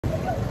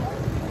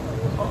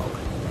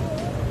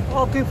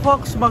Okay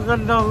folks,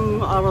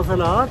 magandang araw sa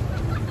lahat.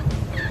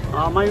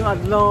 Mayong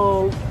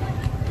adlaw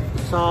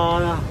sa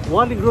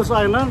One Negros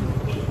Island.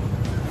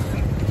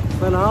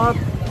 Sa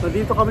lahat,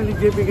 nandito kami ni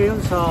JP ngayon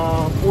sa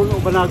Puno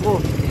Banago.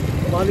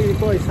 Bali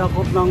ito ay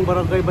sakop ng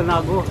Barangay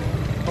Banago.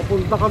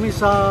 Papunta kami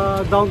sa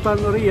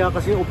downtown area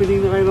kasi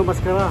opening na ngayon ng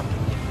Masskara.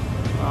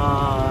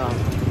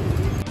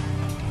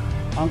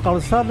 Ang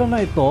kalsada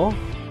na ito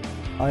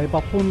ay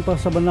papunta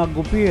sa Banago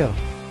Pier.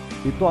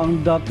 Ito ang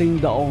dating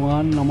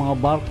daungan ng mga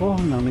barko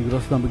ng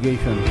Negros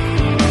Navigation.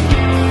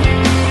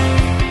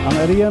 Ang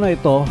area na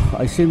ito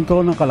ay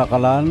sentro ng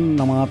kalakalan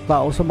ng mga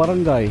tao sa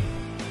barangay.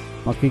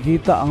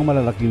 Makikita ang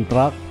malalaking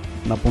truck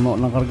na puno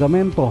ng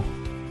kargamento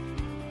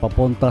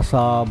papunta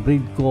sa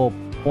Bridco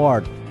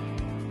Port.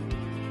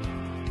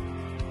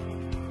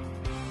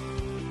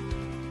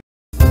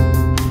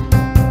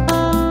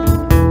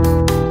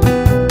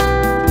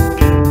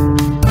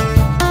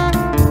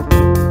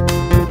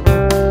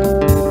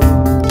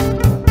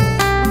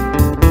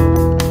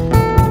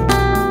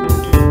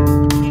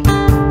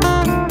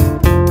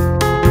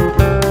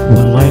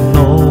 Well, I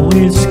know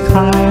it's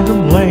kind of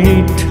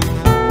late.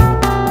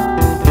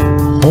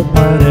 Hope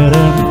I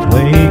didn't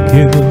wake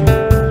you.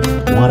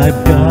 What I've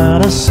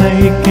gotta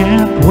say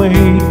can't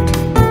wait.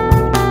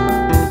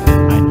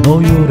 I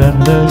know you'd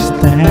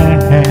understand.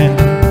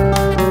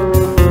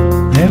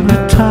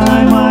 Every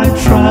time I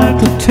try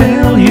to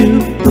tell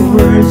you, the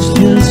words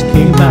just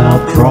came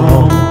out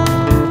wrong.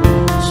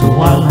 So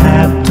I'll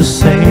have to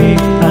say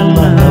I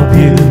love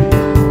you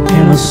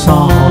in a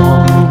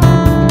song.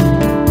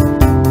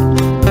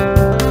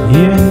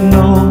 You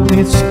know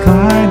it's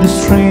kinda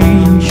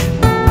strange.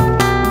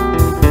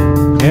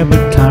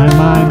 Every time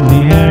I'm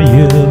near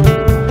you,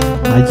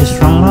 I just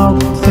run out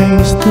of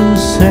things to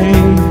say.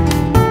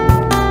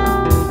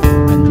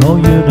 I know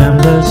you'd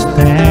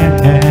understand.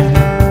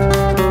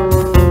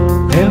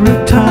 Every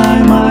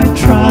time I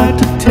try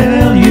to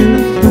tell you,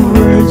 the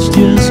words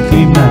just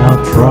came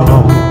out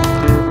wrong.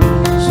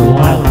 So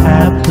I'll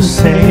have to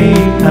say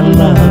I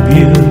love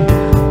you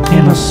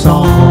in a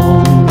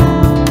song.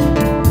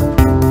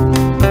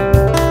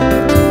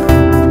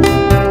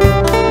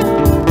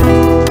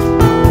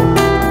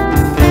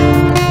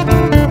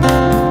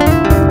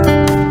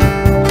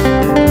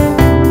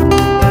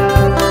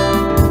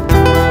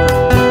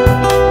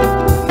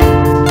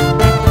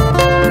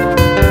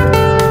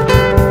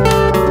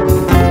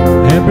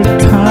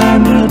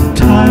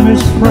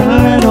 It's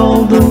right,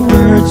 all the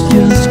words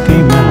just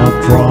came out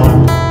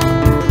wrong.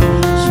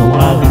 So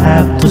I'll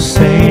have to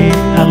say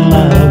I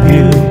love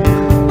you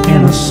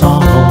in a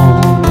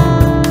song.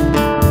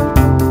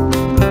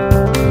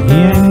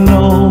 Yeah, I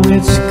know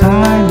it's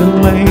kinda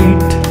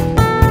late.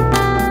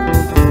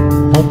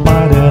 Hope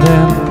I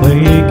didn't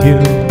wake you,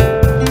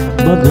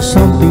 but there's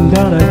something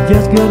that I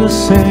just gotta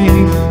say.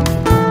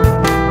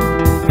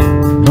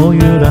 Know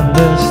you'd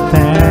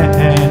understand.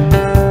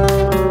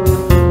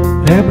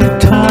 Every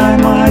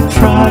time I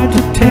try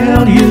to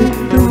tell you,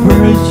 the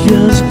words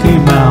just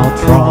came out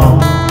wrong.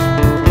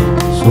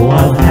 So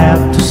I'll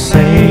have to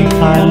say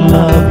I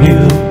love you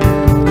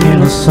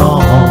in a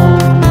song.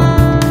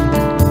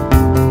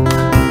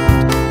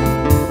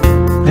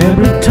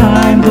 Every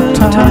time the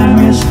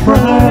time is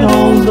right,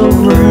 all the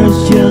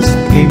words just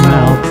came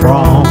out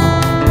wrong.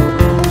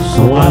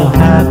 So I'll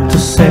have to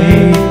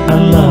say I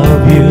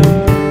love you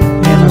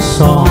in a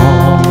song.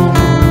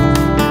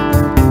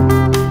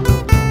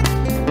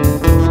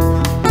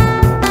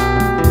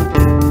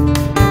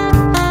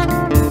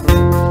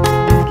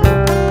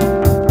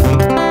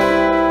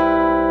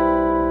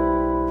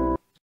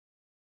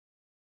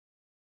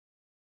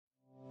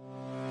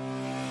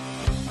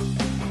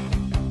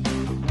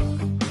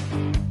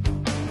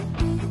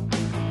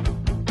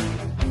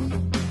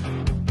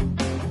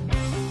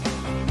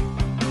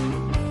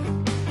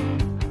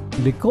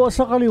 Liko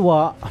sa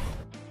kaliwa,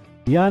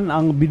 yan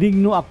ang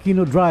Benigno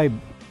Aquino Drive,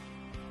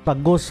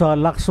 tagos sa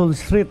Lacson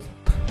Street.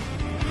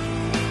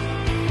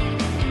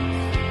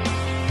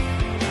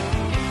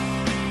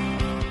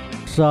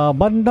 Sa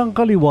bandang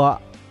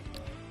kaliwa,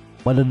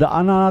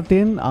 madadaanan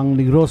natin ang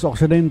Negros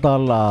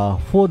Occidental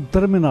Food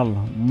Terminal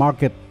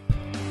Market.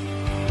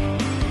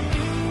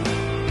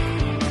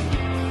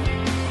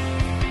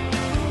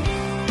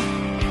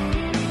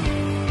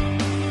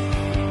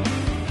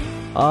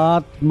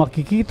 At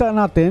makikita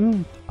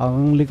natin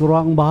ang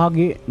likurang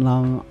bahagi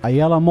ng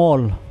Ayala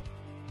Mall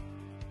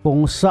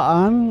kung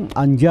saan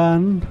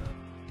andyan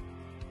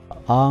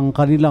ang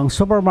kanilang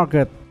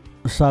supermarket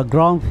sa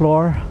ground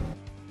floor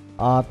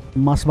at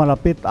mas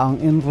malapit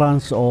ang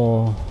entrance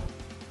o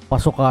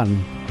pasukan.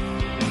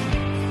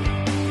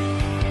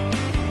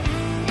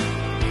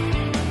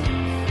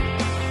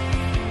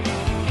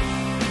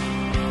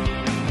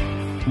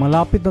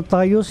 Malapit na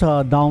tayo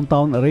sa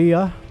downtown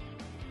area.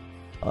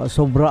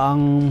 Sobra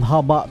ang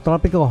haba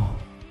trapiko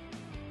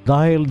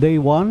dahil day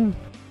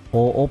 1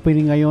 o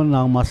opening ngayon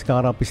ng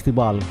Masskara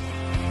Festival.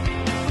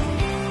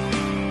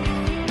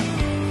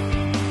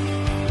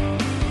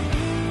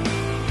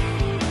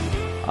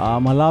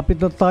 Malapit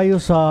na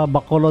tayo sa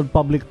Bacolod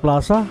Public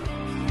Plaza.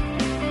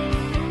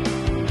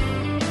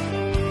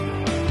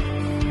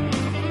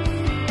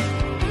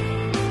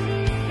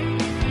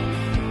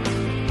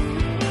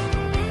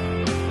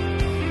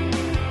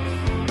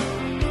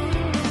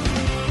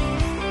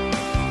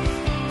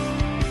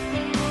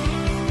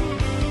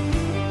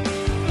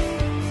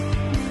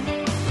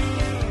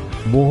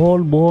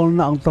 Buhol-buhol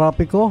na ang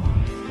trapiko.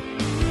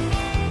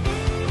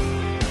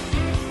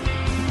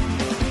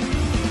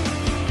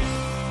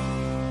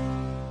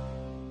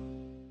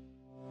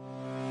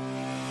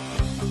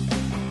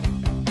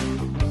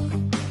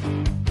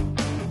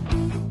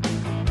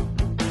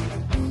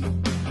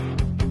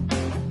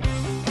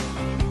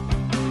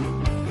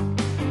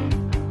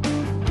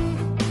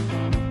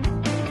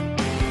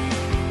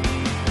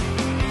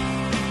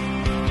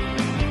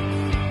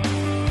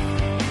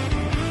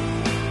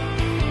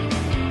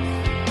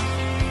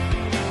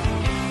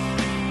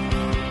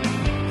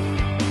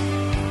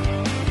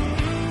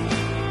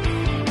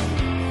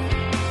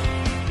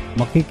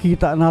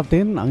 Makikita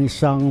natin ang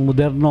isang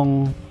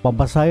modernong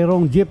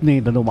pampasayrong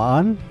jeepney na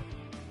dumaan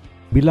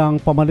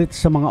bilang pamalit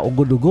sa mga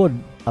ugod-ugod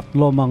at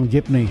lumang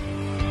jeepney.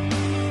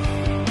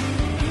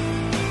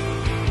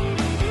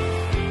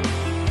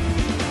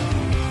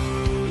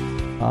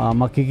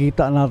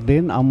 Makikita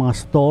natin ang mga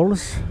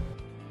stalls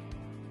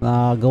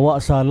na gawa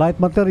sa light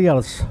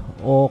materials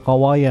o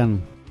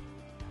kawayan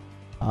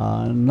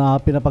na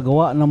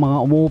pinapagawa ng mga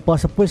umuupa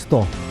sa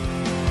pwesto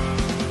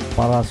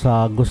para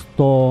sa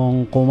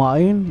gustong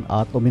kumain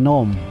at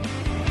uminom.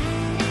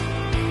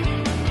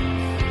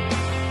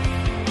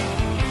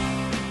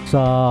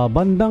 Sa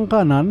bandang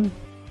kanan,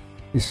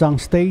 isang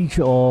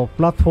stage o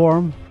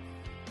platform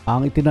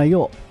ang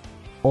itinayo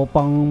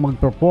upang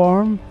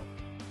mag-perform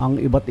ang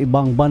iba't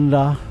ibang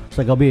banda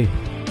sa gabi.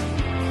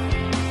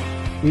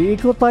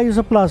 Iikot tayo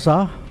sa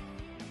plaza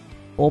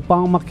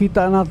upang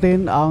makita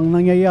natin ang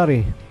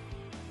nangyayari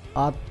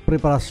at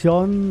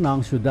preparasyon ng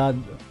syudad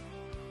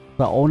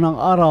sa unang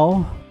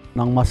araw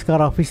ng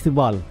Masskara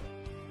Festival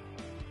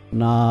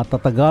na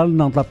tatagal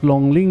ng 3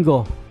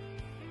 linggo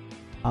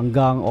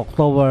hanggang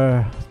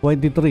October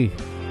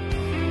 23.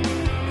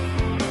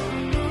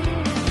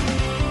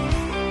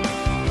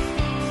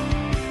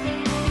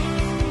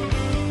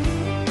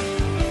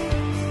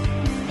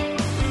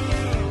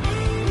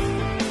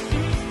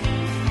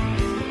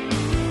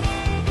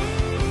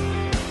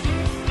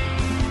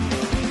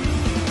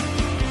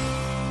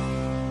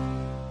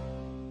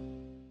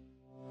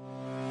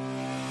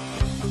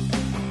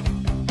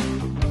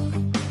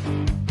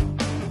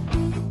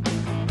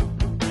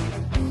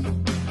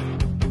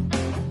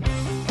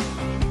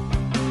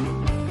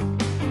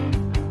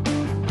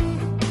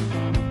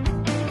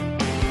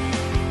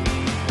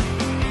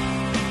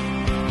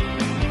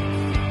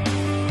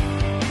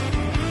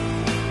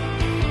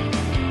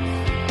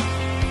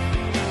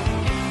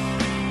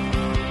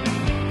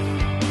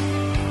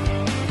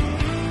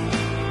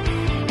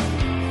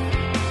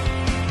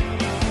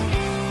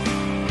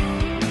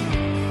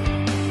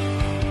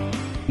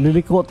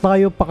 Liliko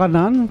tayo pa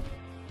kanan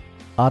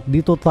at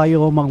dito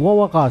tayo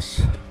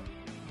magwawakas.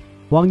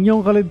 Huwag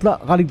niyong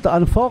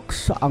kaligtaan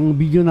folks ang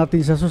video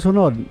natin sa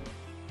susunod.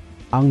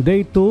 Ang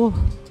day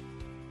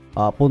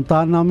 2,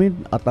 puntahan namin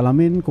at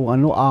alamin kung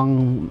ano ang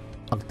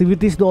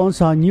activities doon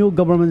sa New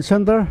Government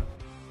Center.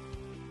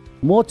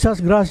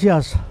 Muchas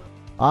gracias.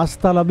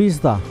 Hasta la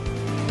vista.